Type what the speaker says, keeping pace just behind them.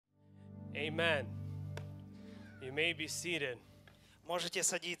Amen. You may be seated. Можете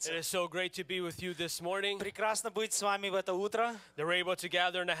садиться. It is so great to be with you this morning. Прекрасно быть с вами в это утро. That we're able to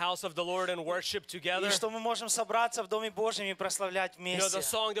gather in the house of the Lord and worship together. И что мы можем собраться в Доме Божьем и прославлять You know, the вместе.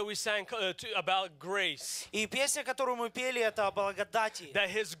 song that we sang about grace. И песня, которую мы пели, это о благодати. That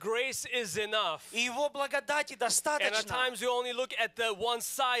His grace is enough. И Его благодати And at достаточно. times we only look at the one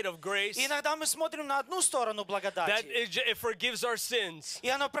side of grace. И иногда мы смотрим на одну сторону That благодати. it forgives our sins. И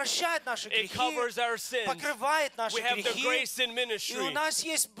оно прощает наши It грехи, covers our sins. покрывает наши We have the грехи. grace in И у ministry. нас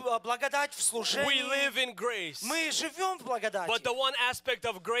есть благодать в We служении. live in grace. Мы живем в благодати. But the one aspect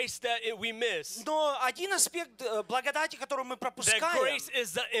of grace that we miss, Но один аспект благодати, который мы that пропускаем, grace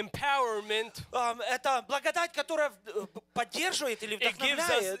is the empowerment. это благодать, которая поддерживает или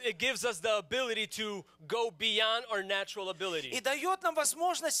вдохновляет It gives us the ability to go beyond our natural и ability. дает нам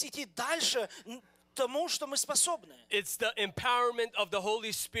возможность идти дальше тому, что мы способны. It's the empowerment of the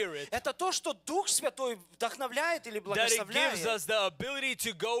Holy Spirit Это то, что Дух Святой вдохновляет или that it gives благословляет. us the ability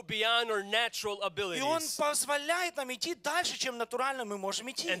to go beyond our natural И Он abilities. позволяет нам идти дальше, чем натурально мы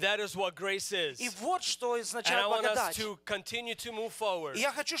можем идти. And that is what grace is. И вот что And I означает want us благодать. to continue to move forward И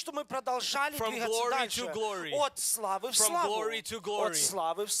я хочу, чтобы мы продолжали From двигаться glory дальше. to glory. От славы в from славу. glory to glory, От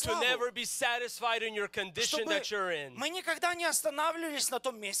славы в to славу. never be satisfied in your condition Чтобы that you're in, мы никогда не останавливались на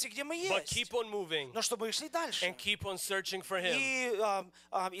том месте, где мы but есть. keep on moving Но чтобы мы шли дальше. and keep on searching for Him. И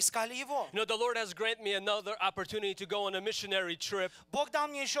искали Его. You know, the Lord has granted me another opportunity to go on a missionary trip. Бог дал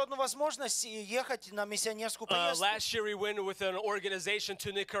мне еще одну возможность ехать на миссионерскую поездку. Last year we went with an organization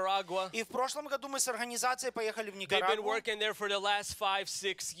to Nicaragua. И в прошлом году мы с организацией поехали в They've been Никарагуа. working there for the last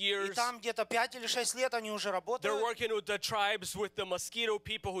 5-6 И years. там где-то 5 или 6 лет они уже They're работают. working with the tribes, with the Mosquito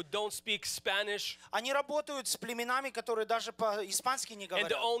people who don't speak Spanish. Они работают с племенами, которые даже по-испански не And the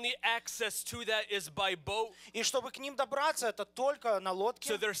говорят. only access to that is by boat. И чтобы к ним добраться, это только на So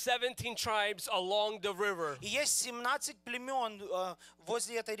лодке. there are 17 tribes along the river. И есть 17 племен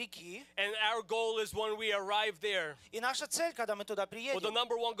возле этой реки. And our goal is when we arrive there, И наша цель, когда мы туда well, the приедем,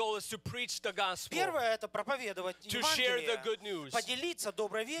 number one goal is to preach the gospel. первое — это проповедовать To share the good Евангелие, news. поделиться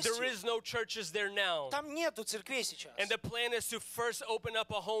доброй There вестью. is no churches there now. Там нету церквей сейчас. And the plan is to first open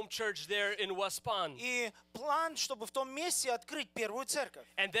up a home church there in West Palm. И план, чтобы в том месте открыть первую церковь.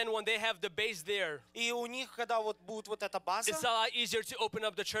 And then when they have the base there, И у них, когда вот будет вот эта база, it's a lot easier to open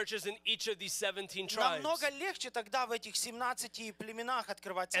up the churches in each of these 17 tribes. намного легче тогда в этих 17 племенах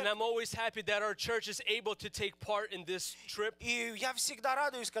открывать And церковь. I'm always happy that our church is able to take part in this trip. И я всегда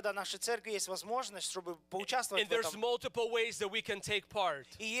радуюсь, когда нашей церкви есть возможность, чтобы поучаствовать And в there's этом. multiple ways that we can take part.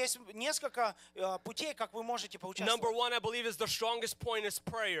 И есть несколько путей, как вы можете Number поучаствовать. one, I believe, is the strongest point is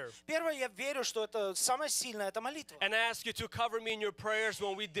prayer. Первое, я верю, что это самое сильное, это молитва. And I ask you to cover me in your prayers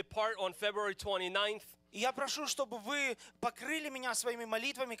when we depart on February 29th. И я прошу, чтобы вы покрыли меня своими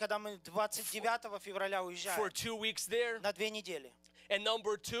молитвами, когда мы 29 февраля For уезжаем 2 weeks there. на 2 недели. And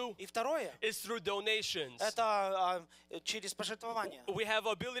number two И второе, is through donations. это через пожертвования. We have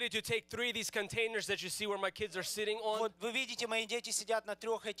ability to take 3 of these containers that you see where my kids are sitting on. Вот вы видите, мои дети сидят на 3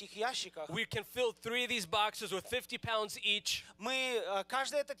 этих ящиках. We can fill 3 of these boxes with 50 pounds each. Мы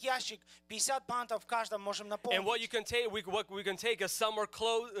каждый этот ящик 50 пантов в каждом можем And what наполнить. you can take, what we can take is summer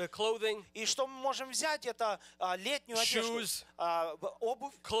clothing, И что мы можем взять, это летнюю Shoes. одежду,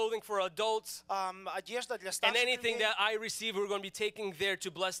 обувь, clothing for adults, одежда для and старших anything людей. that I receive, we're going to be taking there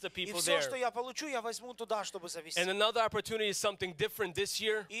to bless the И people все, что there. я получу, я возьму туда, чтобы завести. And another opportunity is something different this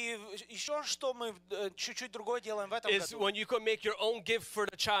year. И еще что мы чуть-чуть другое делаем в этом Is году. when you can make your own gift for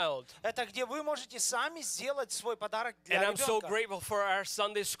the child. Это где вы можете сами сделать свой подарок And для I'm so ребенка. grateful for our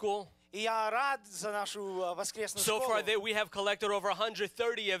Sunday school. И я рад за нашу воскресную So far, школу. we have collected over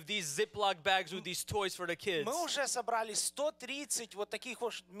 130 of these Ziploc bags with these toys for the kids. Мы уже собрали 130 вот таких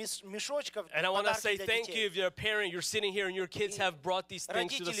вот мешочков And I want to подарки say для thank you детей. if you're a parent, you're sitting here and your kids have brought these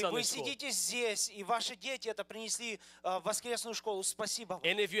things to the Родители, вы Sunday school. сидите здесь, и ваши дети это принесли в воскресную школу. Спасибо вам.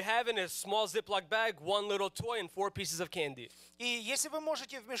 And if you have in a small Ziploc bag, 1 little toy and 4 pieces of candy. И если вы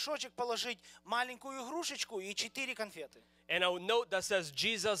можете в мешочек положить маленькую игрушечку и 4 конфеты. And a note that says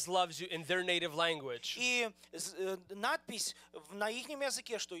Jesus loves you in their native language. И надпись на ихнем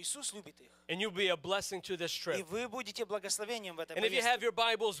языке, что Иисус любит их. And you'll be a blessing to this И trip. вы будете благословением в этой And if you have поездке. your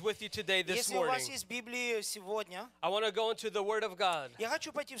Bibles with you today, this Если у вас morning, есть Библия сегодня, I want to go into the Word of God. я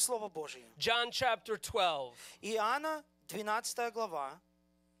хочу пойти в Слово Божие. John chapter 12, Иоанна, 12 глава,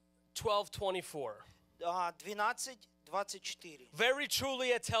 12:24. 12:24. Very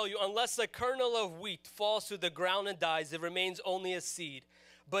truly I tell you, unless a kernel of wheat falls to the ground and dies, it remains only a seed.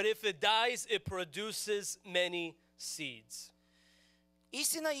 But if it dies, it produces many seeds.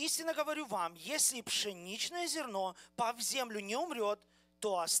 Истинно, истинно говорю вам, если пшеничное зерно, пав в землю, не умрет,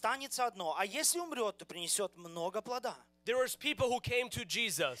 то останется одно. А если умрет, то принесет много плода. There was people who came to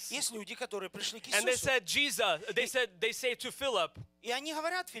Jesus. Есть люди, которые пришли к And they Иисусу. said, Jesus, they say to Philip, И они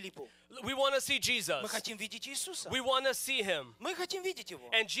говорят Филиппу, we want to see Jesus. мы хотим видеть Иисуса. We want to see him. Мы хотим видеть Его.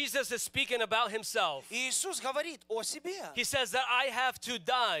 And Jesus is speaking about himself. И Иисус говорит о себе. He says that I have to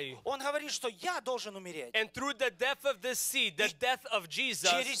die. Он говорит, что я должен умереть. And through the death of this seed, the death of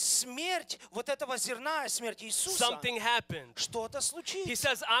Jesus, Через смерть вот этого зерна, смерть Иисуса, something happened. что-то He случится.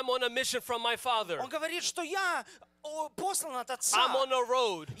 says, I'm on a mission from my Father. Он говорит, что я послан от Отца. I'm on a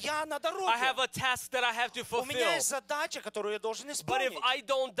road. Я на I have дороге. a task that I have to У меня fulfill. есть задача, которую я должен But if исполнить. I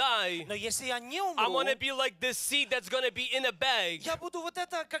don't die, Но если я не I'm going to умру, be like this seed that's going to be in a bag я буду вот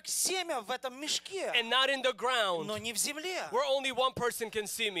это как семя в этом мешке, and not in the ground, но не в земле, where only one person can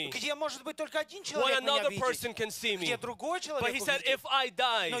see me, где может быть только один when человек меня another видит, person can see me. где другой But человек he said, увидит. if I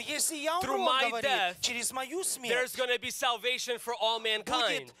die, Но если я through умру, он my говорит, death, через мою смерть there's going to be salvation for all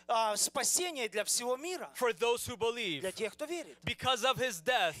mankind, будет спасение для всего мира, for those who believe. для тех, кто верит. Because of his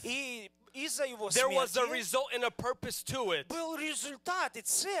death, И из-за его there was a смерти result and a purpose to it. был результат и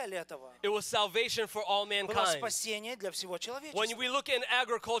цель этого. It was salvation for all Было mankind. спасение для всего When человечества. we look in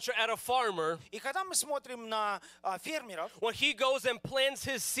agriculture at a farmer, И когда мы смотрим на фермеров, when he goes and plants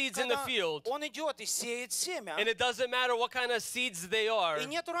his seeds in the когда field, он идет и сеет семя, and it doesn't matter what kind of seeds they are, и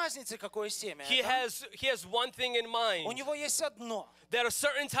нету разницы, какое семя he это. has one thing in У mind, него есть одно. that a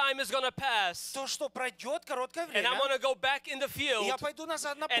certain time is going to pass, То, что пройдет короткое and I'm время, going to go back in the и field, я пойду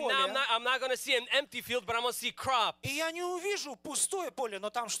назад на and now поле, I'm not going to see an empty field, but I'm going to see crops. и я не увижу пустое поле, но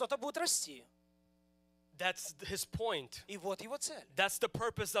там что-то будет расти. That's his point. И вот его цель. That's the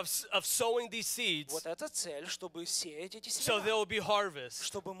purpose of sowing these seeds, Вот это цель, чтобы сеять эти so семена, there will be harvest.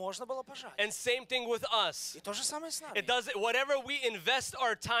 чтобы можно было пожать. And same thing with us. И то же самое с нами. It does whatever we invest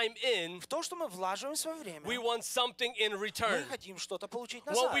our time in, В то, что мы влаживаем свое время, we want something in мы return. хотим что-то получить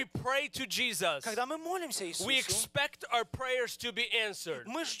When we назад. pray to Jesus, Когда мы молимся we Иисусу, expect our prayers to be answered.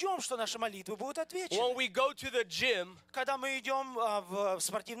 мы ждем, что наши молитвы будут When отвечены. we go to the gym, Когда мы идем в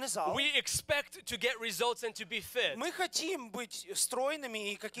спортивный зал, we expect to get results and to be fit. мы хотим быть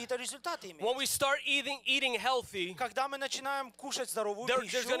стройными и какие-то результаты иметь. When we start eating healthy, Когда мы начинаем кушать здоровую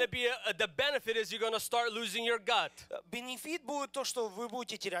there's going to пищу, be the benefit is you're going to start losing your gut. бенефит будет то, что вы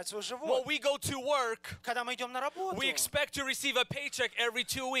будете терять свой When живот. we go to work, Когда мы идем на работу, we expect to receive a paycheck every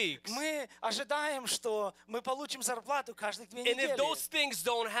 2 weeks. мы ожидаем, что мы получим зарплату каждые 2 And if недели. those things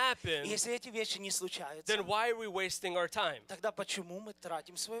don't happen, Если эти вещи не случаются, then why are we wasting our time? тогда почему мы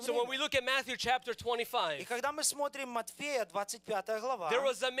тратим свое So when we время? look at Matthew chapter И 25, когда мы смотрим Матфея, 25 глава, there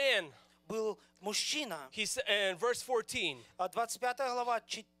was a man, был мужчина, in verse 14, 25 глава,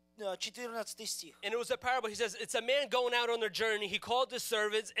 14 стих. and it was a parable. He says, it's a man going out on a journey. He called his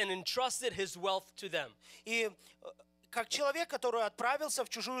servants and entrusted his wealth to them. И как человек, который отправился в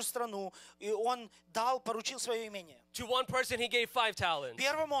чужую страну, и он поручил свое имение. To one person he gave 5 talents.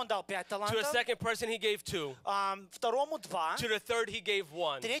 Первому он дал 5 To a талантов, second person he gave 2. второму 2, To the third he gave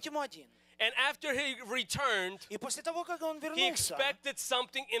 1. третьему 1. And after he returned, И после того, как он he вернулся, expected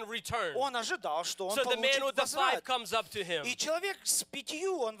something in return. он ожидал, что он So the man получит with the 5 возврат. comes up to him. И человек с 5,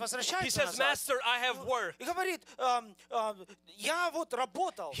 он He возвращается says, назад. Master, I have worked. И говорит, я вот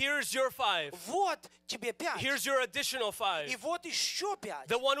работал, Here's your 5. вот тебе 5, Here's your additional и 5. вот еще 5.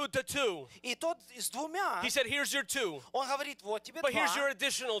 The one with the 2. И тот с 2, He said, here's your 2. он говорит, вот тебе But here's your 2,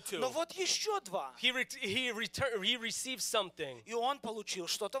 additional 2. но вот еще 2. He received something. И он получил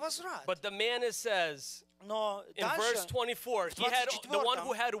что-то возврат. But the man says, Но in verse дальше 24, he had the one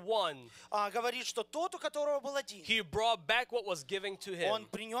who had 1. говорит, что тот, у которого был 1, He brought back what was given to он him.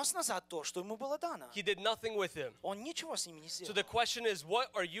 принес назад то, что ему было дано. He did nothing with him. Он ничего с ним не So сделал. the question is,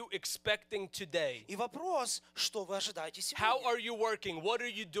 what are you expecting today? И вопрос, что вы ожидаете How сегодня? are you working? What are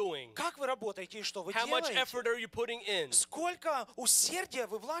you doing? Как вы работаете и что вы How much делаете? effort are you putting in? Сколько усердия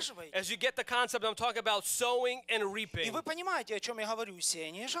вы влаживаете? As you get the concept, I'm talking about sowing and И reaping. вы понимаете, о чем я говорю,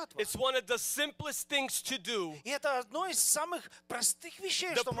 сеяние и жатва. It's one of the simplest things to do. И это одно из самых простых вещей,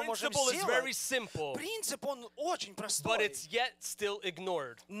 The что мы можем principle is very сделать. simple, Принцип, он очень but простой, it's yet still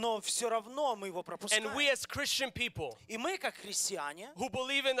ignored. но все равно мы его And пропускаем. we as Christian people И мы, как христиане, who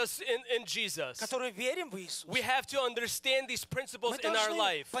believe in Jesus, которые верим в Иисуса, we have to understand these principles мы in our должны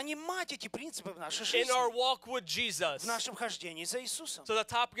life, понимать эти принципы в нашей in жизни, our walk with Jesus. в нашем хождении за Иисусом. So the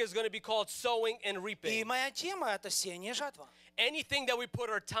topic is going to be called sowing and И reaping. моя тема — это сеяние и жатва. Anything that we put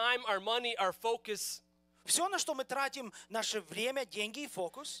our time, our money, our focus Все, на что мы тратим наше время, деньги и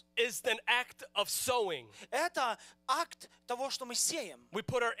фокус, is an act of sowing. это акт того, что мы сеем. We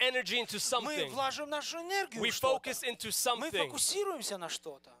put our energy into Мы something. влаживаем нашу энергию We в что-то. focus into Мы something. фокусируемся на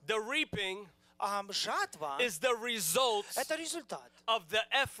что-то. The reaping жатва is the result — это результат of the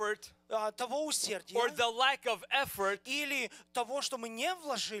effort того усердия or the lack of effort или того, что мы не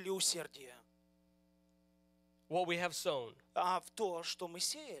вложили усердие what we have sown. в то, что мы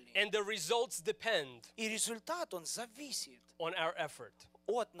сеяли. And the results depend И результат, он зависит on our effort.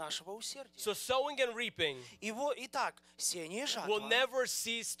 от нашего усердия. So sowing and reaping Итак, сеяние и will жатва, never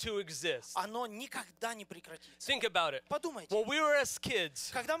cease to exist. оно никогда не прекратится. Think about it. Подумайте, When we were as kids,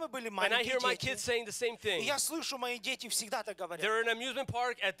 когда мы были and I hear маленькие my kids дети, saying the same и thing. я слышу, мои дети всегда так говорят. They're in an amusement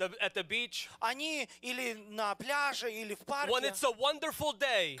park at the beach. Они или на пляже, или в When парке, it's a wonderful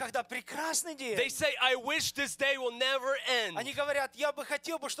day, когда прекрасный they день, say, I wish this day will never end. они говорят, я бы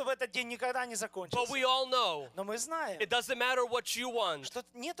хотел, чтобы этот день никогда не But закончился. we all know Но мы знаем, it doesn't matter what you want, что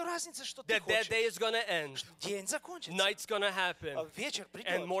нету разницы, что ты that that хочешь. day is going to end. День закончится, Night's going to happen. вечер And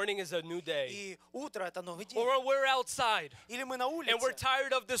придет, morning is a new day. и утро — это новый день. Or when we're outside Или мы на and we're улице,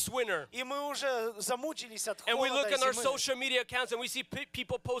 tired of this winter. и мы уже замучились от And we look холода и on our зимы. social media accounts and we see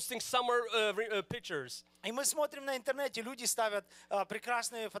people posting summer pictures. И мы смотрим на интернете, люди ставят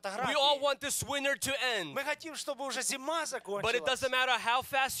прекрасные We all фотографии. want this winter to end. Мы хотим, чтобы уже зима But it закончилась. doesn't matter how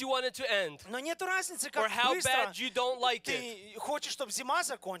fast you want it to end Но нету разницы, or как how быстро bad you don't like it. ты хочешь, чтобы зима The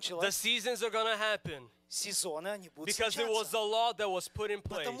закончилась. seasons are going to happen Сезоны, они будут because it was случаться. the law that was put in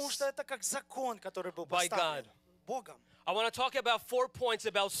place. Потому что это как закон, который был by поставлен God. Богом. I want to talk about 4 points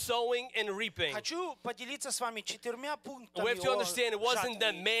about sowing and reaping. Хочу поделиться с вами 4 We пунктами have to understand it о wasn't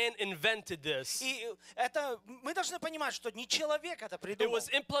that жатве. man invented this. И это, мы должны понимать, что не человек это It придумал. was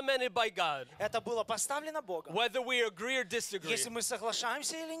implemented by God. Это было поставлено Богом. Whether we agree or disagree, Если мы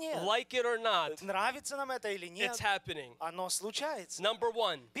соглашаемся или нет, like it or not, нравится нам это или нет, it's happening. оно случается. Number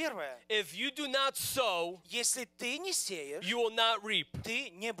 1, Первое. if you do not sow, Если ты не сеешь, you will not reap. ты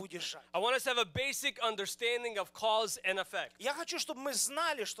не будешь жать. I want us to have a basic understanding of cause and effect. Я хочу, чтобы мы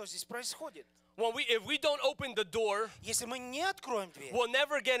знали, что здесь происходит. If we don't open the door, Если мы не откроем дверь, we'll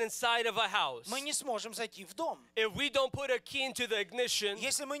never get inside of a house. мы не сможем зайти в дом. If we don't put a key into the ignition,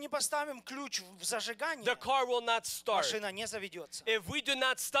 Если мы не поставим ключ в зажигание, the car will not start. машина не заведется. If we do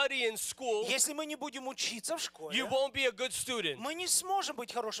not study in school, Если мы не будем учиться в you школе, won't be a good student. мы не сможем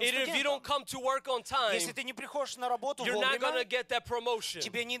быть хорошим And if you don't студентом. come to work on time, Если ты не приходишь на работу you're not going to вовремя, get that promotion.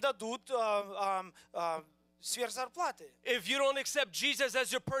 тебе не дадут сверхзарплаты. If you don't accept Jesus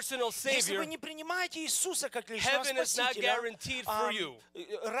as your personal Если Savior, вы не принимаете Иисуса как личного heaven is not Спасителя, guaranteed for you.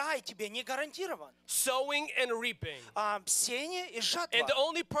 рай тебе не гарантирован. Sowing and reaping. Сеяние и жатва. And the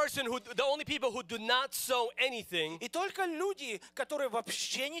only people who do not sow anything И только люди, которые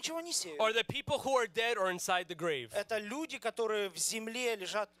вообще ничего не сеют, are the people who are dead or inside the grave. это люди, которые в земле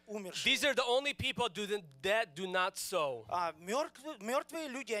лежат умершие. These are the only people that do not sow. Мертвые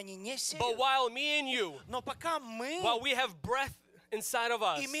люди, они не But сеют. while me and you, Но пока мы while we have breath inside of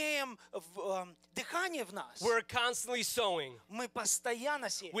us, имеем дыхание в нас, we're constantly sowing. мы постоянно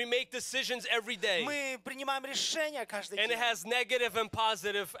сеем. We make decisions every day. Мы принимаем решения каждый And it день. has negative and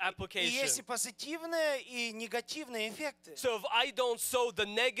positive И есть и application. позитивные, и негативные эффекты. So if I don't sow the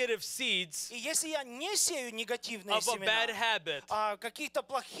negative seeds И если я не сею негативные of a bad семена, habit, каких-то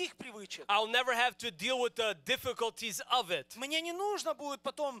плохих привычек, I'll never have to deal with the difficulties of it. мне не нужно будет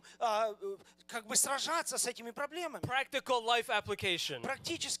потом как бы сражаться с этими проблемами. Practical life application.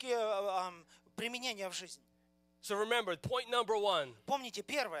 Практические применения в жизни. So remember, point number 1, Помните,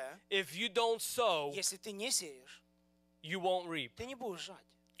 первое, if you don't sow, если ты не сеешь, you won't reap. ты не будешь жать.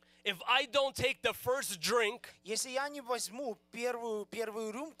 If I don't take the first drink, Если я не возьму первую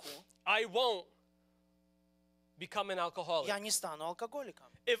рюмку, I won't become an alcoholic. я не стану алкоголиком.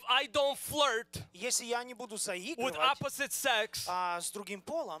 If I don't flirt Если я не буду with заигрывать opposite sex, с другим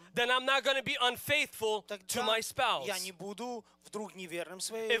полом, then I'm not going to be unfaithful to тогда my spouse. я не буду вдруг неверным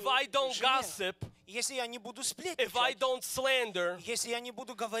своей If I don't жене. gossip, Если я не буду if I сплетничать, don't slander, если я не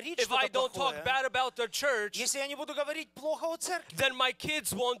буду говорить if I что-то don't talk плохое, bad about the church, если я не буду говорить плохо о церкви, then my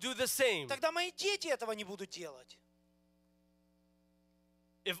kids won't do the same. тогда мои дети этого не будут делать.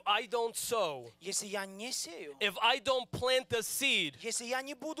 If I don't sow, Если я не сею, if I don't plant the seed если я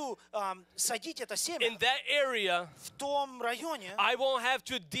не буду садить это in семя that area, в том районе, I won't have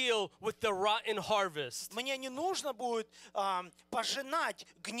to deal with the rotten harvest. мне не нужно будет пожинать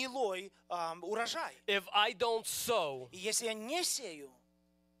гнилой урожай. If I don't sow, И если я не сею,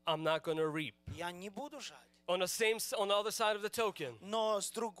 I'm not going to reap. я не буду жать. On the other side of the token, Но с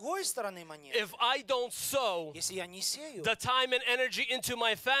другой стороны монеты, if I don't sow если я не сею the time and energy into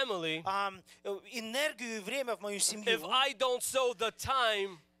my family, энергию и время в мою if семью, I don't sow the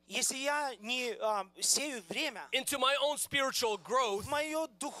time если я не сею время into my own spiritual growth в мой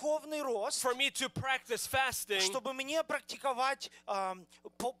духовный рост, for me to practice fasting, чтобы мне практиковать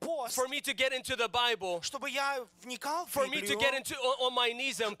пост, for me to get into the Bible, чтобы я вникал в for me to get Библию, into on my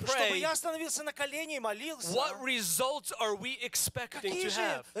knees and чтобы pray. я становился на колени и молился. What results are we expecting Какие to же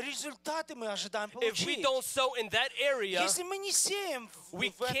have? результаты мы ожидаем If we получить? don't sow in that area, Если мы не сеем we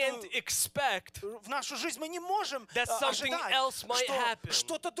can't expect в нашу жизнь, мы не можем that something ожидать, else might что happen.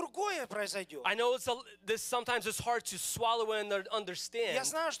 что-то другое произойдет. I know this sometimes is hard to swallow and understand, Я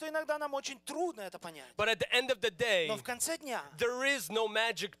знаю, что иногда нам очень трудно это понять. but at the end of the day, Но в конце дня there is no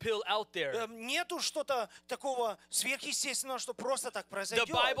magic pill out there. нету что-то такого сверхъестественного, что просто так The произойдет.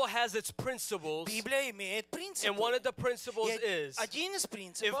 Bible has its principles, Библия имеет принципы. and one of the principles И is, один из if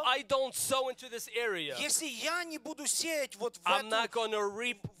принципов, I don't sow into this area, если я не буду сеять вот в I'm not эту, going to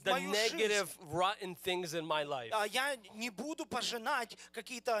reap the мою negative, rotten things in my life. я не буду пожинать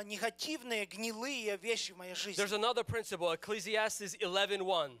какие-то негативные, гнилые вещи в моей жизни. There's another principle, Ecclesiastes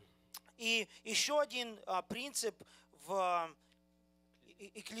 11:1. И еще один принцип в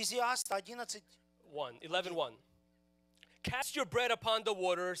Экклезиаста 11:1. Cast your bread upon the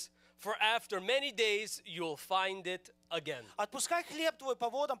waters, for after many days you'll find it again. Отпускай хлеб твой по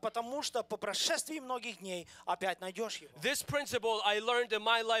водам, потому что по прошествии многих дней опять найдешь его. This principle I learned in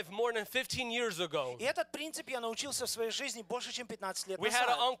my life more than 15 years ago. И этот принцип я научился в своей жизни больше, чем 15 лет We had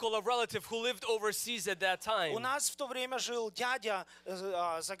an назад. uncle, a relative, who lived overseas at that У time. нас в то время жил дядя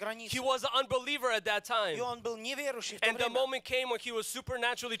за He границей. was an unbeliever at that И time. он был неверующий в то And the время. moment came when he was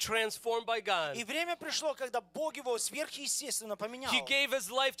supernaturally transformed by God. И время пришло, когда Бог его сверхъестественно поменял. He gave his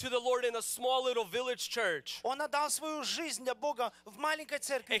life to the Lord in a small little village church. Он отдал свою жизнь для Бога в маленькой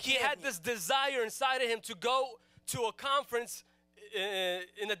церкви. And he had this desire inside of him to go to a conference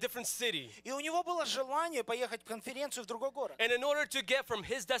in a different city. И у него было желание поехать в конференцию в другой город. And in order to get from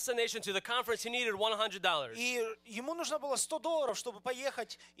his destination to the conference, he needed $100. И ему нужно было $100, чтобы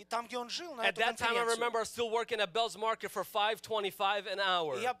поехать и там, где он жил, на At эту that time, I конференцию. remember I was still working at Bell's Market for $5.25 an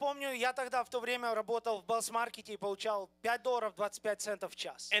hour. И я помню, я тогда в то время работал в Беллс-маркете и получал $5.25 в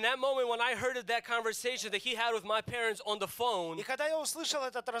час. And that moment when I heard of that conversation that he had with my parents on the phone, И когда я услышал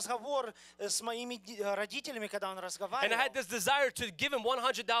этот разговор с моими родителями, когда он and I разговаривал, had this desire to give him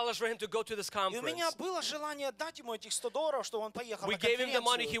 $100 for him to go to this и у меня conference. было желание дать ему этих $100, чтобы он поехал We на gave him the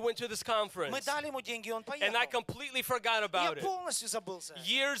money, he конференцию. went to this Мы conference. дали ему деньги, и он And I поехал. completely forgot Я about it. полностью забыл за это.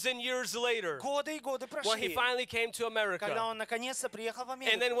 Years and years later, Годы и годы when he прошли, finally came to когда America. он наконец-то приехал в And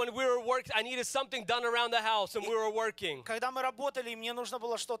then Америку. when we were working, I needed something done around the house, and we were working. Когда мы работали, и мне нужно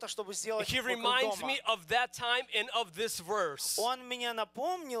было что-то, чтобы сделать He вокруг reminds дома. me of that time and of this verse. Он мне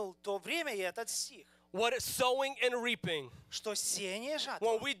напомнил то время и этот стих, What is sowing and reaping, что сеяние и жатва,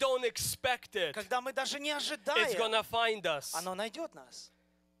 when we don't expect it, когда мы даже не it's ожидаем, gonna find us. оно найдет нас.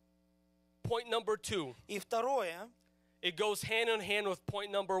 Point number 2. И второе, It goes hand in hand with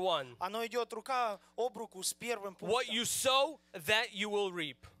point number 1. оно идет рука об руку с первым What пунктом. you sow, that you will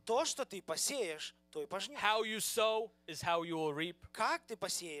reap. То, что ты посеешь, то и пожнешь. How you sow is how you will reap. Как ты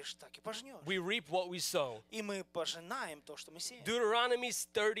посеешь, так и пожнешь. We reap what we sow. И мы пожинаем то, что мы сеем. Deuteronomy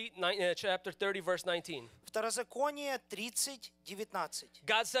chapter 30, verse 19. Второзаконие 30:19.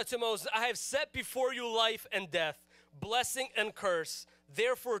 God said to Moses, I have set before you life and death, blessing and curse.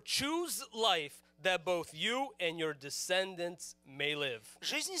 Therefore choose life, that both you and your descendants may live.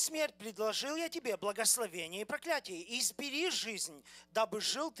 Жизнь и смерть предложил я тебе, благословение и проклятие. Избери жизнь, дабы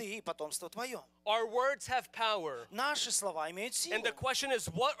жил ты и потомство твое. Our words have power. Наши слова имеют силу. And the question is,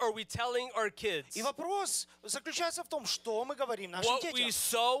 what are we telling our kids? И вопрос заключается в том, что мы говорим нашим What we детям.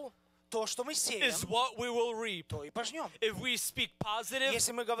 sow То, что мы сеем, is what we will reap. то и пожнем. If we speak positive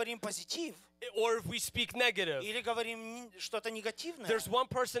Если мы говорим позитив or if we speak negative. или говорим что-то негативное, There's one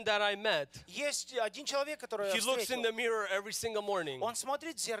person that I met. есть один человек, который я He looks in встретил. the mirror every single morning. Он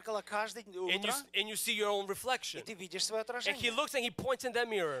смотрит в зеркало каждое And утро, you see your own и reflection. ты видишь свое And he отражение. looks and he points in that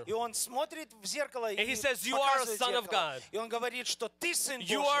mirror. И он смотрит в зеркало и And he says, "You are a показывает son of зеркало. God. И он говорит, что ты сын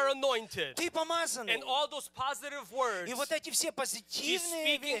You are Божий, anointed. ты помазанный. And all those positive words, И вот эти все he's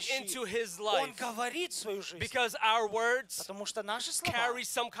позитивные speaking вещи into his он life. говорит в свою жизнь. Because our words Потому что наши слова, carry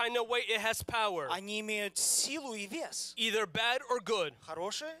some kind of weight. It has power. они имеют силу и вес. Either bad or good.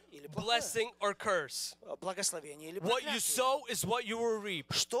 Хорошее или плохое. Blessing or curse. Благословение или What you проклятие. sow is what you will reap.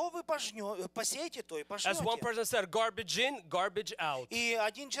 Что вы посеете, то и As one пожнете. person said, garbage in, garbage out. И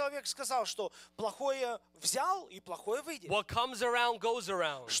один человек сказал, что плохое взял и плохое выйдет. What comes around goes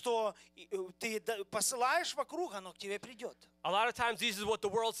around. Что ты посылаешь вокруг, оно к тебе придет. A lot of times, this is what the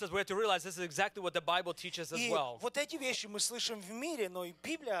world says. We have to realize this is exactly what the Bible teaches as И well. вот эти вещи мы слышим в мире, но и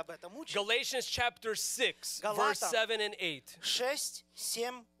Библия об этом учит. Galatians chapter 6, verse Галатам. 7 and 8. 6,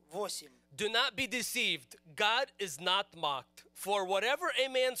 7, 8. Do not be deceived. God is not mocked. For whatever a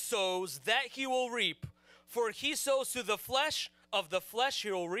man sows, that he will reap. For he sows to the flesh, of the flesh,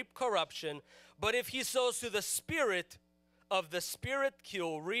 he will reap corruption. But if he sows to the Spirit, of the Spirit he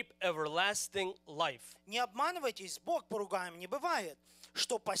will reap everlasting life. Не обманывайтесь, Бог поругаем не бывает.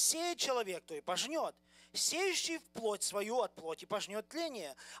 Что посеет человек, то и пожнет. Сеющий в плоть свою от плоти пожнет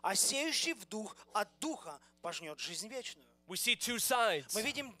тление, а сеющий в дух от духа пожнет жизнь вечную. We see two sides. Мы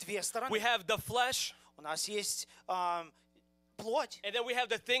видим две стороны. We have the flesh, У нас есть плоть, and then we have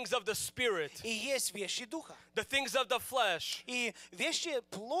the things of the Spirit. и есть вещи духа. The things of the flesh И вещи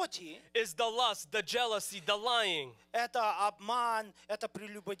плоти is the lust, the jealousy, the lying, — это обман, это the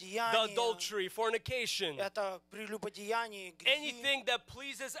прелюбодеяние, adultery, fornication, это прелюбодеяние, грехи. anything that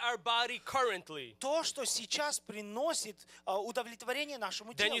pleases our body currently. То, что сейчас приносит удовлетворение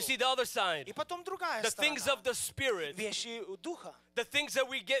нашему Then телу. you see the other side, И потом другая the things сторона. of the Spirit, Вещи духа. the things that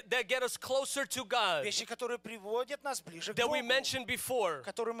that get us closer to God, Вещи, которые приводят нас ближе к that we Богу. mentioned before,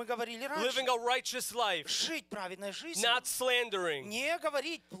 Которые мы говорили раньше. living a righteous life, Жить праведной жизнью. not slandering, Не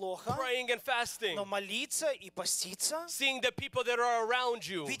говорить плохо, praying and fasting, но молиться и поститься. seeing the people that are around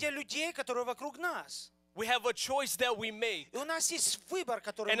you. Видя людей, которые вокруг нас. We have a choice that we make. И у нас есть выбор,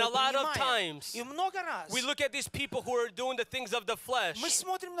 который And мы a lot of принимаем. times, И много раз We look at these people who are doing the things of the flesh, мы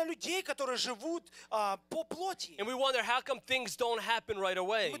смотрим на людей, которые живут по плоти. and we wonder how come things don't happen right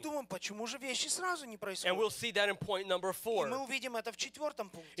away. Мы думаем, почему же вещи сразу не And we'll происходят. see that in point number И 4. мы увидим это в 4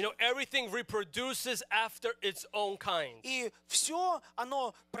 пункте. You know, everything reproduces after its own kind. И все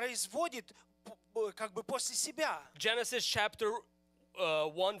оно производит как бы после себя. Genesis chapter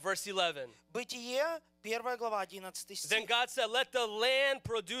 1, verse 11. Бытие, 1 глава, 11 Then стих. God said, let the land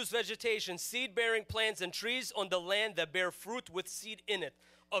produce vegetation, seed-bearing plants and trees on the land that bear fruit with seed in it,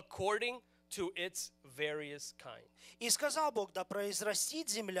 according to its various kind. И сказал Бог, да произрастит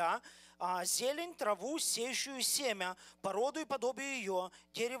земля зелень, траву, сеющую семя, породу и подобие ее,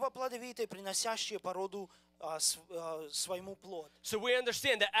 дерево плодовитое, приносящее породу своему плод. So we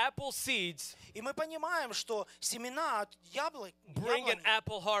understand that apple seeds И мы понимаем, что семена от bring an яблони,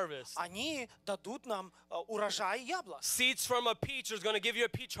 apple harvest. они дадут нам урожай яблок. Seeds from a peach is going to give you a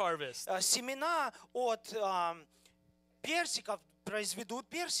peach harvest. Семена от персиков произведут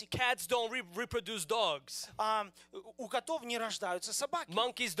персики. Cats don't reproduce dogs. У котов не рождаются собаки.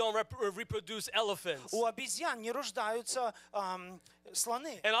 Monkeys don't reproduce elephants. У обезьян не рождаются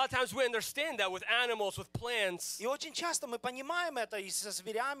слоны. And a lot of times we understand that with animals, with plants. И очень часто мы понимаем это и со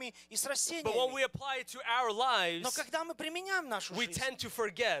зверями, и с But when we растениями. apply it to our lives, Но когда мы применяем нашу we жизнь, tend to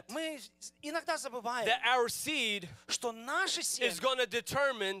forget мы иногда забываем, that our seed что наше is семя, going to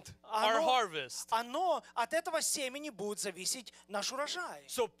determine our harvest. оно от этого семени будет зависеть наш урожай.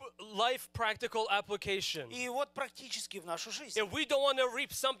 So life practical application. И вот практически в нашу жизнь. If we don't want to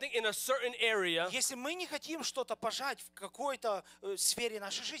reap something in a certain area, Если мы не хотим что-то пожать в какой-то сфере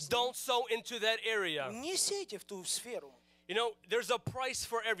нашей жизни, don't sow into that area. не сейте в ту сферу. You know, there's a price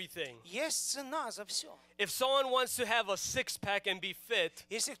for everything. Есть цена за все. If someone wants to have a six-pack and be fit,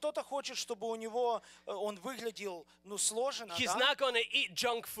 Если кто-то хочет, чтобы у него он выглядел сложенно, he's да, not going to eat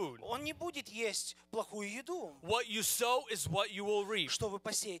junk food. он не будет есть плохую еду. What you sow is what you will reap. Что вы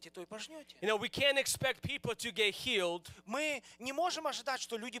посеете, то и пожнете. You know, we can't expect people to get healed. Мы не можем ожидать,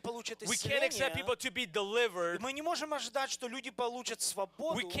 что люди получат We can't expect people исцеление. to be delivered. Мы не можем ожидать, что люди получат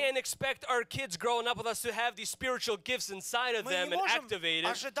свободу. We can't expect our kids growing up with us to have these spiritual gifts inside of Мы them не and можем activated.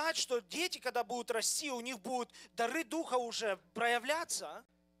 ожидать, что дети, когда будут расти, у них будут дары духа уже проявляться.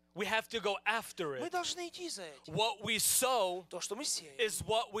 We have to go after Мы it. должны идти за этим. What we sow То, что мы сеем, is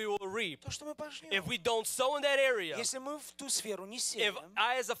what we will reap. то, что мы пожнем. If we don't sow in that area, Если мы в ту сферу не if сеем,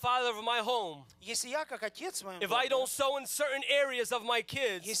 I as a father of my home, если я как отец в моем if I доме, don't sow in certain areas of my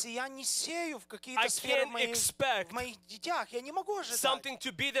kids, если я не сею в I какие-то сферы can't expect в моих детях, я не могу ожидать, something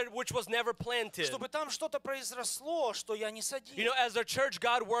to be there which was never planted. чтобы там что-то произросло, что я не садил. You know, as a church,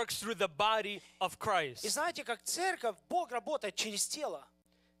 God works through the body of И Christ. знаете, как церковь, Бог работает через тело.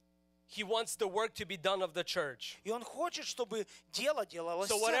 He wants the work to be done of the church. И Он хочет, чтобы дело делалось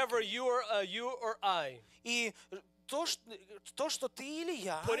So в whatever церкви. you or I И то, что ты или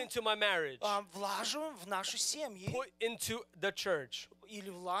я put into my marriage, влаживаем в наши семьи, put into the church, или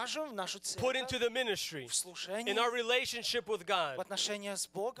влаживаем в нашу put into церковь, the ministry, в служение, in our relationship with в God, отношения с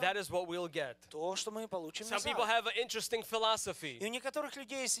Богом, that is what we'll get. то, что мы получим Some people назад. have an interesting И philosophy у некоторых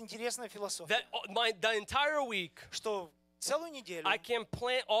людей есть интересная философия, that the entire week что целую неделю I can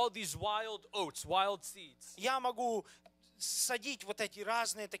plant all these wild oats, wild seeds. я могу садить вот эти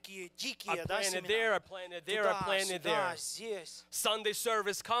разные такие I дикие, да, planted there, I семена. planted there, I planted Туда, there. здесь. Sunday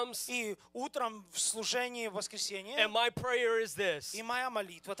service comes, И утром в служении в воскресенье, and my prayer is this. и моя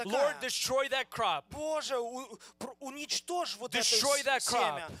молитва Lord, такая. destroy that crop. Боже, уничтожь вот это Destroy that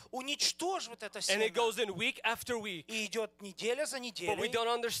crop. семя. Уничтожь вот это And семя. it goes in week after week. И идет неделя за But we неделей. don't И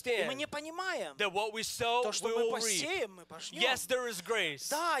мы understand не понимаем. that what we sow, То, что we мы will reap. посеем, мы пожнем. Yes, there is grace.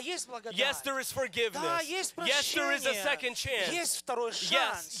 Да, есть благодать. Yes, there is forgiveness. Да, есть Yes, there is a прощение. second chance. Есть второй Yes,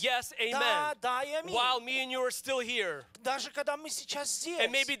 шанс. yes, amen. Да, да и аминь. While me and you are still here. Даже когда мы сейчас здесь.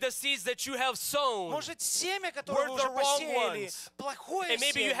 And maybe the seeds that you have sown, Может, семя, которое were вы the уже wrong посеяли, ones. плохое and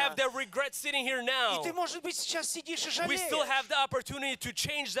maybe you семя. have that regret sitting here И now. ты, может быть, сейчас сидишь и We still have жалеешь. the opportunity to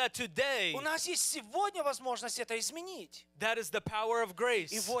change that today. У нас есть сегодня возможность это изменить. That is the power of И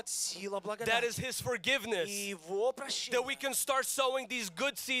grace. вот сила That благодати. is His forgiveness. И Его That we прощение. can start sowing these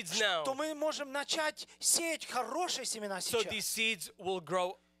good seeds now. То мы можем начать сеять хорошие семена So these сейчас. seeds will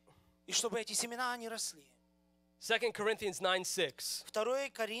grow. И чтобы эти семена, они росли. 2 Corinthians 9:6. 2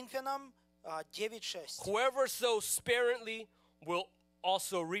 Коринфянам 9:6. Whoever sows sparingly will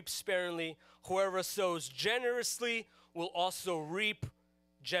also reap sparingly. Whoever sows generously will also reap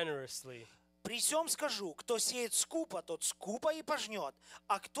generously. При сем скажу, кто сеет скупо, тот скупо и пожнет,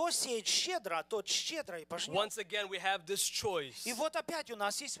 а кто сеет щедро, тот щедро и пожнет. Once again, we have this choice. И вот опять у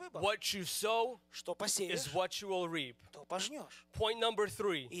нас есть выбор. What you sow Что is посеешь, what you will reap. то пожнешь. Point number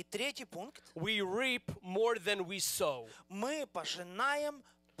 3. И третий пункт. We reap more than we sow. Мы пожинаем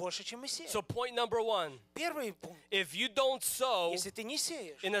больше, чем мы сеем. So point number 1. Первый пункт. If you don't sow Если ты не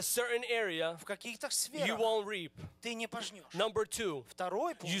сеешь in a certain area, в каких-то you сферах, won't reap. ты не пожнешь. Number 2.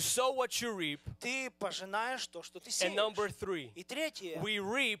 Второй You пункт. sow what you reap. Ты пожинаешь то, что ты And number сеешь. 3. И третье. We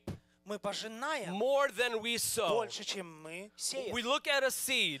reap Мы пожинаем more than we sow. больше, чем мы We сеем. look at a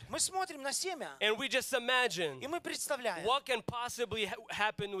seed Мы смотрим на семя, and we just imagine и мы представляем, what can possibly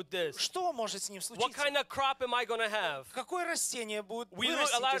happen with this. что может с ним What случиться. kind of crop am I going to have? Какое растение будет A lot of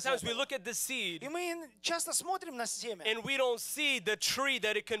вырастить из times we этого. look at the seed И мы часто смотрим на семя, and we don't see the tree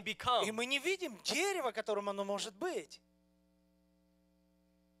that it can и become. мы не видим дерево, которым оно может быть.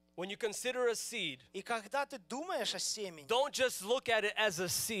 When you consider a seed, И когда ты думаешь о семени, don't just look at it as a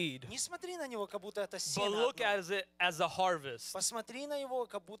seed, не смотри на него, как будто это but семя look одно. at it as a harvest. Посмотри на него,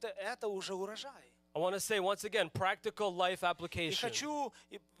 как будто это уже урожай. I want to say once again, practical life И application. хочу,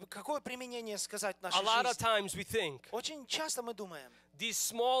 какое применение сказать в A нашей lot of жизни. times we think Очень часто мы думаем, these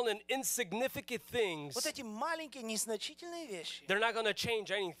small and insignificant things, вот эти маленькие, незначительные вещи, they're not going to change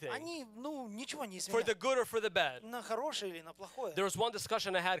anything они, ничего не for the изменяют. good or for the bad. На хорошее или на плохое. There was one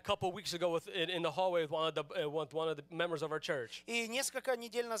discussion I had a couple of weeks ago in the hallway with one of the members of our church. И несколько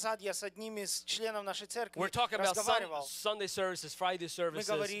недель назад я с одним из членов нашей церкви We're talking about разговаривал. Sunday services, Friday Мы services,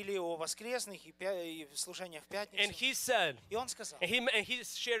 говорили о воскресных и служениях в and пятницу. he said, И он сказал, and he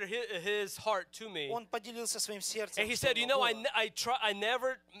shared his heart to me, он поделился своим сердцем. and he что said, у you него know, было.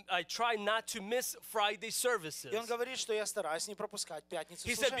 I try not to miss Friday services. И он говорит, что я стараюсь не пропускать пятницу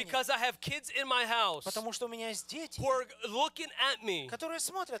He said, служения. because I have kids in my house Потому что у меня есть дети, who are looking at me, которые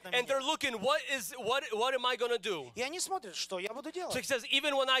смотрят на and they're меня. looking, what am I going to do? И они смотрят, что я буду So he делать. says,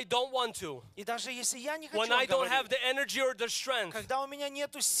 even when I don't want to, И даже если я не when хочу I don't have говорить, the energy or the strength, когда у меня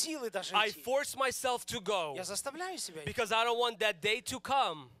нету силы даже I идти, force myself to go я заставляю себя идти. because I don't want that day to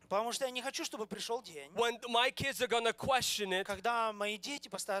come Потому что я не хочу, чтобы пришел день, when my kids are going to question it, когда мои дети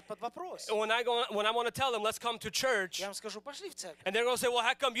поставят под вопрос. when I'm going to tell them, let's come to church, Я им скажу, пошли в церковь. and they're going to say, well,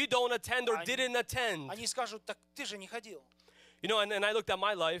 how come you don't attend or didn't attend? Они скажут, так ты же не ходил. You know, and I looked at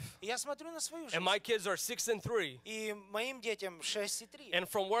my life, И я смотрю на свою and жизнь. my kids are 6 and 3. И моим детям 6 и 3. And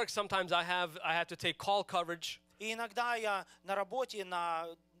from work, sometimes I have to take call coverage. И иногда я на работе,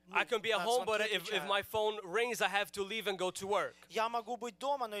 I can be at на home, звонки but if отвечаю. my phone rings, I have to leave and go to work. Я могу быть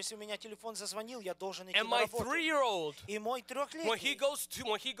дома, но если у меня телефон зазвонил, я должен идти And на my работу. 3-year-old, И мой when he трехлетний, goes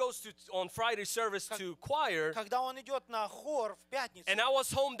to on Friday service to choir, когда он идет на хор в пятницу, and I was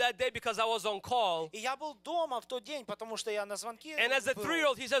home that day because I was on call. и я был дома в тот день, потому что я на звонке And as a был.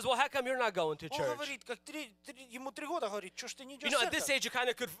 3-year-old, he says, well, how come you're not going to Он church? говорит, ему 3 года, говорит, что ж ты не идешь You know, в at this церковь? age, you kind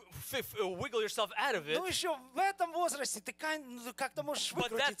of could wiggle yourself out of it. Ну еще в этом возрасте ты как-то можешь But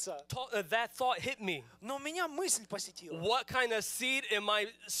выкрутиться. that thought hit me. Но меня мысль посетила. What kind of seed am I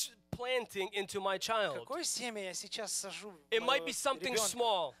planting into my child? Какое семя я сейчас сажу? It might be something ребенка?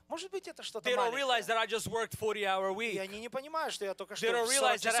 small. Может быть, это что-то They don't realize маленькое. that I just worked 40-hour И week. они не понимают, что я только что They don't 40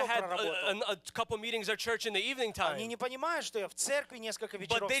 realize that I часов had проработал. a couple meetings at church in the evening Они time. не понимают, что я в церкви несколько But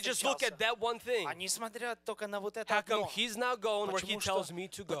вечеров they just look at встречался. that one thing. Они смотрят только на вот это How come одно. he's not going where he Почему, что- tells me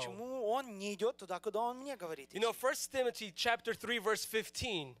to go? почему он не идет туда, куда он мне говорит? You know, 1 Timothy chapter 3, verse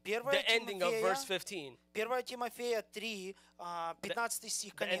 15, the 1 ending of Тимофея, verse 15. 1 Тимофея 3, 15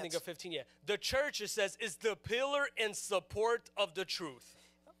 стих, The ending конец. of 15, yeah. The church, it says, is the pillar and support of the truth.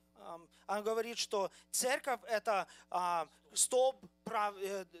 Он говорит, что церковь — это столб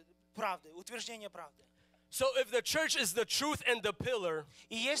правды, утверждение правды. So if the church is the truth and the pillar,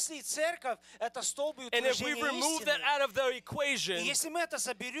 И если церковь — это столб и and if we утверждение remove that истины, out of the и equation, если мы это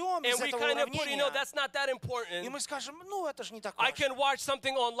заберем из and we этого kind of put, you know, уравнения, that's not that и important, мы скажем, ну это же не так I важно. can watch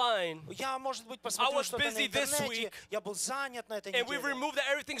something online, Я, может быть, посмотрю was что-то на busy this интернете, week, я был занят на этой and we неделе. remove that,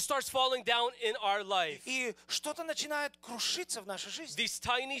 everything starts falling down in our life. И что-то начинает крушиться в нашей жизни. These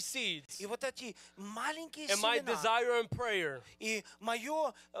tiny seeds, И вот эти маленькие and my семена, desire and prayer, и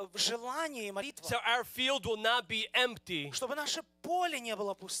мое желание и молитва, so our field will not be empty, чтобы наше поле не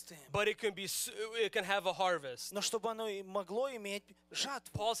было пустым, but it can have a harvest. но чтобы оно и могло иметь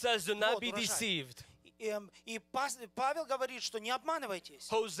жатву. Paul says, do not Вот, be урожай. deceived. И Павел говорит, что не обманывайтесь.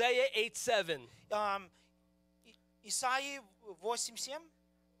 Hosea 8:7. Исаии 8:7.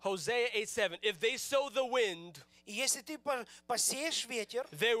 Hosea 8:7. If they sow the wind, И если ты посеешь ветер,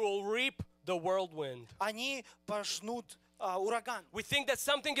 they will reap the whirlwind. они пожнут ураган. We think that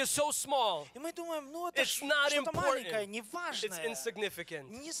something is so small, И мы думаем, ну это it's not что-то маленькое, important, it's неважное, insignificant.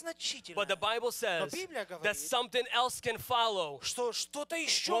 незначительное. But the Bible says Библия говорит, that something else can follow что что-то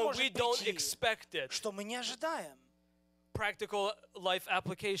еще when может we don't прийти, expect it. что мы не ожидаем. Practical life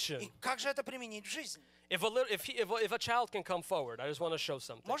application. И как же это применить в жизнь? If a child can come forward, I just want to show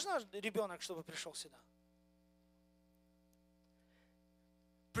something. Можно ребенок, чтобы пришел сюда?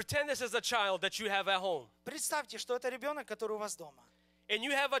 Pretend this is a child that you have at home. Представьте, что это ребенок, который у вас дома. And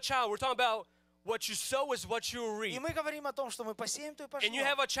you have a child, we're talking about what you sow is what you И reap. мы говорим о том, что мы посеем, то и And you пожнем.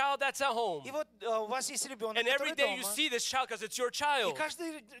 have a child that's at home. И вот у вас есть ребенок, And every который day you дома. see this child because it's your И child.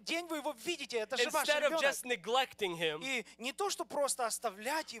 каждый день вы его видите, это же ваш Instead of ребенок. just neglecting him, И не то, что просто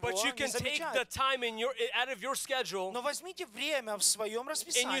оставлять его, but you не can take the замечать. time out of your schedule Но возьмите время в своем and you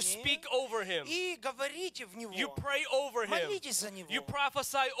расписании speak over him. и говорите в него. You pray over him. Молитесь за него. You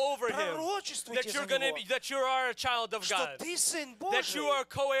prophesy over him Пророчествуйте that за you're going to него. be, that you are a child of Что God, ты сын that you Божий. are a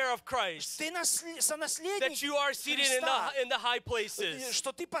co-heir of Christ, Ты сонаследник that you are seated Христа. in the high places,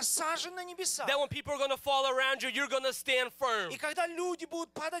 Что ты посажен на небесах. that when people are going to fall around you, you're going to stand firm, И когда люди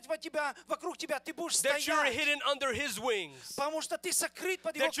будут падать вокруг тебя, ты будешь that you're стоять. hidden under his wings, Потому что ты сокрыт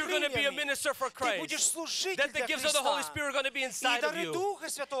под его that you're going to be a крыльями. minister for Ты будешь Christ, служить that the для gifts of the Holy Христа. Spirit are going to be И inside of дары you. Духа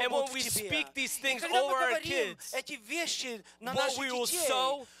Святого And when будут we в тебе. speak these И things когда мы over our говорим kids, эти вещи на what наших we will детей,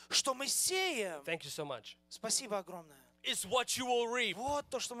 sow, что мы сеем, thank you so much, спасибо огромное. is what you will reap. Вот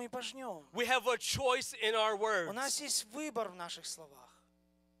то, что мы пожнем. We have a choice in our У нас words. есть выбор в наших словах.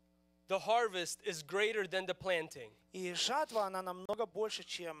 The harvest is greater than the planting. И жатва, она намного больше,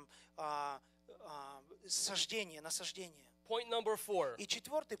 чем насаждение. Point number 4. И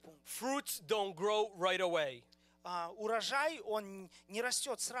четвертый пункт. Fruits don't grow right away. Урожай, он не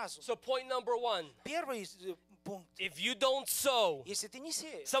растет сразу. So point number 1. Первый пункт. If you don't sow Если ты не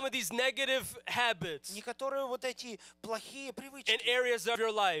сеешь, some of these negative habits некоторые вот эти плохие привычки in areas of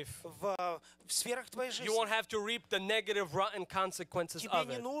your life, в сферах твоей you won't жизни, have to reap the negative, rotten consequences тебе of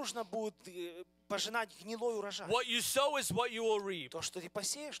не it. нужно будет пожинать гнилой урожай. What you sow is what you will reap. То, что ты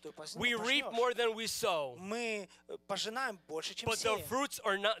посеешь, то и We reap пожнешь. more than we sow, Мы пожинаем больше, чем but the сеем. fruits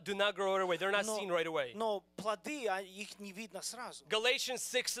do not grow right away. They're not seen right away. Но плоды, их не видно сразу. Galatians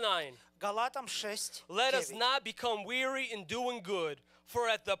 6:9. Галатам 6, Let us 9. not become weary in doing good, for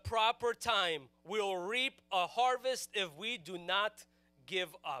at the proper time we'll reap a harvest if we do not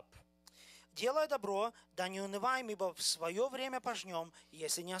give up. Делая добро, да не унываем, ибо в свое время пожнем,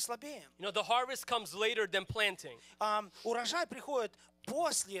 если не ослабеем. You know, the harvest comes later than planting. Урожай приходит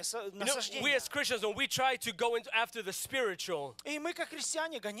после You know, we насаждения. as Christians, when we try to go after the spiritual И мы, как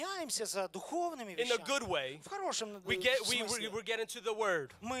христиане, гоняемся за духовными in a вещами. good way, В хорошем we смысле. get into the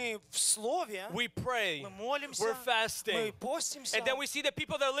Word. Мы в Слове, We pray. мы молимся, We're мы fasting. постимся. And then we see the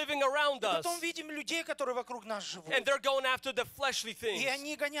people that are living around И us, потом видим людей, которые вокруг нас живут. and they're going after the fleshly things. И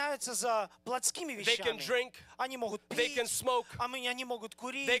они гоняются за плотскими They can вещами. drink, Они могут they can пить, smoke, они могут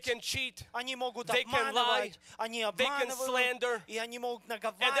курить, they can cheat, они могут they can lie, обманывать, они they can обманывают, slander. и они могут And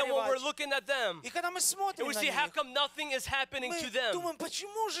then when we're наговаривать. looking at them, И когда мы and смотрим we на see них, how come nothing is happening мы to them. думаем,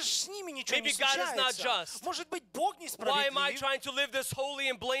 почему же с ними ничего не Maybe God is not случается? just. Может быть, Бог Why am I несправедлив? trying to live this holy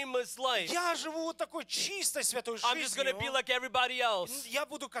and blameless life? Я живу вот такой чистой, святой I'm just going to be жизнью. like everybody else. Я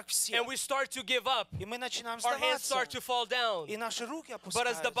буду как все. And we start to give up. И мы начинаем Our hands сдаваться. start to fall down. И наши руки But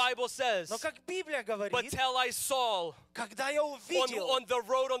as the опускаются. Bible says, Но как Библия but говорит, tell I Saul когда я увидел on the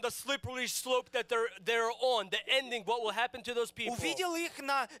road, on the slippery slope that they're on, the ending, what will happen to those people. видел их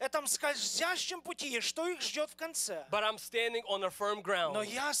на этом скользящем пути, и что их ждет в конце. But I'm standing on a firm ground. Но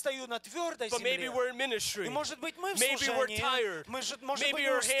я стою на твердой But maybe земле. we're in ministry. И может быть мы в Maybe we're служении, tired. может Maybe быть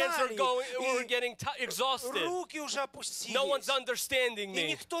your мы hands are устали, going, we're и getting exhausted. руки уже опустились. No one's understanding И me.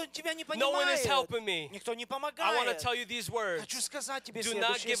 никто тебя не No one is понимает. helping me. Никто не I want to помогает. tell you these words. Хочу сказать тебе Do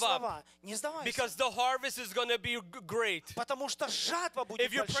not следующие give up. слова. Не сдавайся. Because the harvest is going to be great. Потому что жатва будет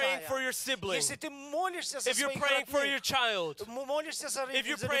If you're praying большая. for your sibling, Если ты молишься за if you're своих praying for your родных, child, молишься за if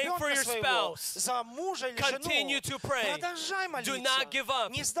you're praying for ребенка your своего, spouse, за мужа или continue жену, to pray. продолжай молиться. Do not give up.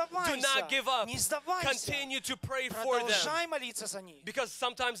 Не Do сдавайся. not give up. Не сдавайся. Continue to pray for them. Продолжай молиться за них. Because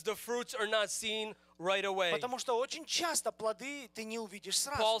sometimes the fruits are not seen right away. Потому что очень часто плоды ты не увидишь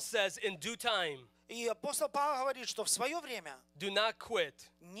Paul сразу. says, in due time, И апостол Павел говорит, что в свое время do not quit.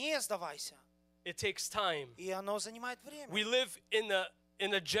 не сдавайся. It takes time. И оно занимает время. We live in a И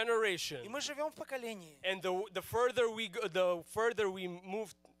generation, мы живем в поколении. and the further we go, the further we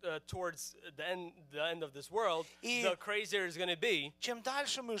move towards the end of this world, И the crazier it's going to be. чем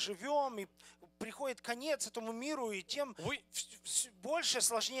дальше мы живем, и приходит конец этому миру, и тем больше,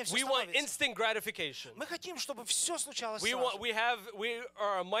 сложнее все We want становится. instant gratification. Мы хотим, чтобы все случалось We сразу.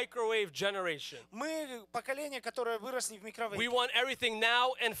 are a microwave generation. Мы поколение, которое выросли в We микровейке. want everything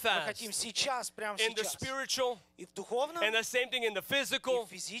now and Мы fast. хотим сейчас, прямо In the сейчас. spiritual, И в духовном, and the same thing in the и physical. в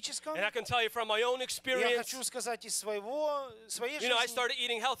физическом. And I can tell you from my own Я experience. хочу сказать из своей You know, I жизни. started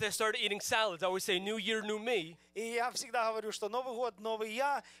eating healthy. I started eating salads. I always say, New Year, new me. И я всегда говорю, что Новый год, новый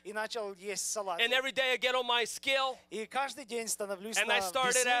я, и начал есть салат. And every day I get on my scale, И каждый день становлюсь and на I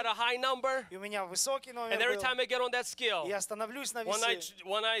started весы, at a high number. и у меня высокий номер And every был. time I get on that scale, И я становлюсь на when весы.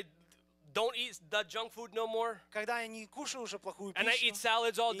 I don't eat that junk food no more, Когда я не кушаю уже плохую and I eat пищу,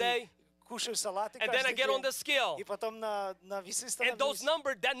 salads all и day, кушаю салаты and then I каждый get on день, the scale, и потом на весы and становлюсь,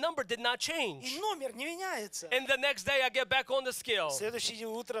 that number did not и change. номер не меняется. And the next day I get back on the scale, Следующее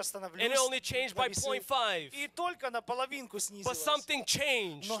утро становлюсь and it only changed на by весы, 0.5. и только на половинку But снизилось. something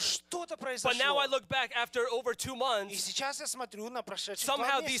changed. Но что-то But now I произошло. look back after over 2 И months, сейчас я смотрю на прошедшие 2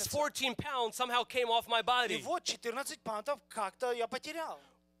 somehow these месяца. 14 pounds somehow came off my И body. вот 14 паунтов как-то я потерял.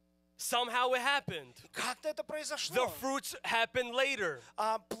 Somehow it happened. Как-то это произошло. The fruits happened later.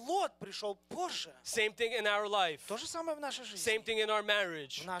 А плод пришел позже. Same thing in our life. То же самое в нашей жизни. Same thing in our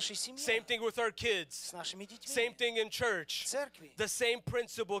marriage. В нашей семье. Same thing with our С kids. нашими детьми. Same thing in В church. церкви. The same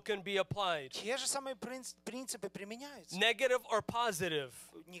principle can be applied. Те же самые принципы применяются. Negative or positive.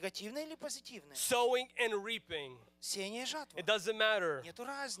 Негативные или позитивные. Sowing and reaping. Сеяние и жатва. It doesn't matter Нету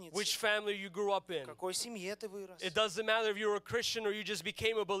разницы. which family you grew up in. В какой семье ты вырос. It doesn't matter if you're a Christian or you just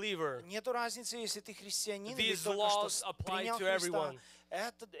became a believer. Нету разницы, если ты христианин или These только laws что apply принял to Христа. everyone.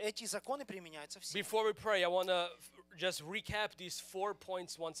 Эти законы применяются всем. Before we pray, I want to just recap these 4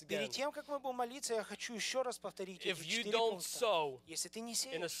 points once again. Перед тем, как мы будем молиться, я хочу еще раз повторить If эти you 4 don't пункта. sow Если ты не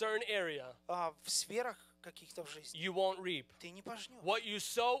in a сеешь certain area, в сферах каких-то в жизни, you won't reap. ты не пожнешь. What you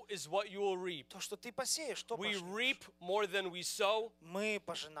sow is what you will reap. То, что ты посеешь, то We пожнешь. reap more than we sow, Мы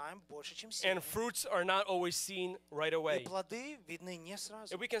пожинаем больше, чем and сеем. fruits are not always seen right И away. плоды видны не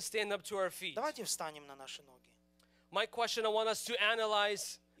сразу. If we can stand up to our feet. Давайте встанем на наши ноги. My question, I want us to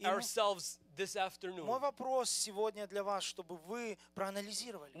analyze И мы- ourselves this Мой afternoon. вопрос сегодня для вас, чтобы вы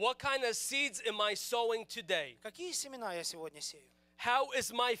проанализировали. What kind of seeds am I sowing today? Какие семена я сегодня сею? How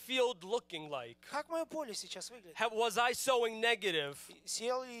is my field looking like? Как мое поле сейчас выглядит? Was I sowing negative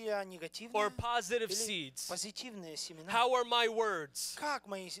Сеял ли я or негативные positive или seeds? позитивные семена? How are my words? Как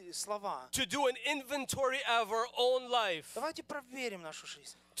мои слова? To do an inventory of our own life, Давайте проверим нашу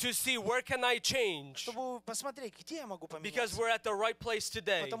жизнь, to see where can I change, чтобы посмотреть, где я могу because поменяться. we're at the right place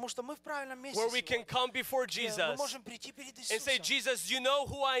today, Потому что мы в правильном месте where we can сегодня. come before Где Мы Jesus можем прийти перед and say, Иисусом Jesus, you know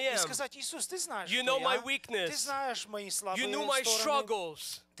who I и am. сказать: Иисус, ты знаешь, You кто know my я, weakness. ты знаешь мои слабые You knew my стороны,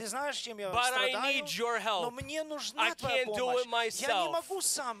 struggles, ты знаешь, чем я but I страдаю, need your но help. мне нужна I твоя can't do помощь. it myself. Я не могу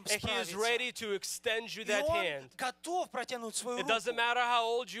сам And He is справиться. ready to extend you И that Он hand. готов протянуть свою It руку. doesn't matter how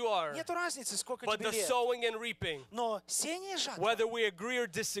old you are, Нету разницы, сколько but тебе the лет. sowing and reaping, Но сеяние и жатва, whether we agree or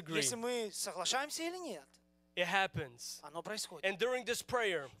disagree, если мы соглашаемся или нет, it happens. оно происходит. And during this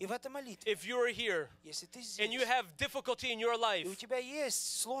prayer, И в этой молитве, if you are here если ты здесь, and you have difficulty in your и у life, тебя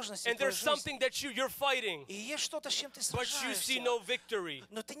есть сложности в and твоей there's жизни, something that you're fighting, и есть что-то, с чем ты but you see сражаешься, no victory,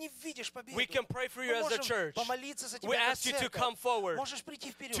 но ты не видишь победу, we can pray for you мы as a можем church. помолиться за We тебя как ask you to церковь. come forward Можешь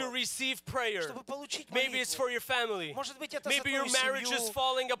прийти вперед, to receive prayer. чтобы получить Maybe it's молитву. for your family. Может быть, это за Maybe your твою marriage is семью.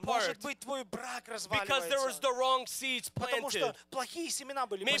 falling apart Может быть, твой брак because there was разваливается. the wrong seeds Потому planted. что плохие семена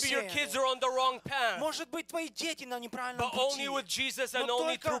были Maybe your посеяны. kids are on the wrong path. Может быть, твои твои дети на неправильном But only пути. with Jesus Но and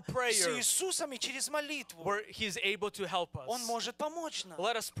only только through prayer с Иисусом и через молитву where He's able to help us. Он может помочь нам.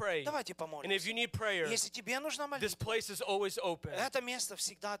 Let us pray. Давайте And if you помолимся. need prayer, Если тебе нужна this молитва, place is always open. это место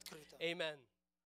всегда открыто. Amen.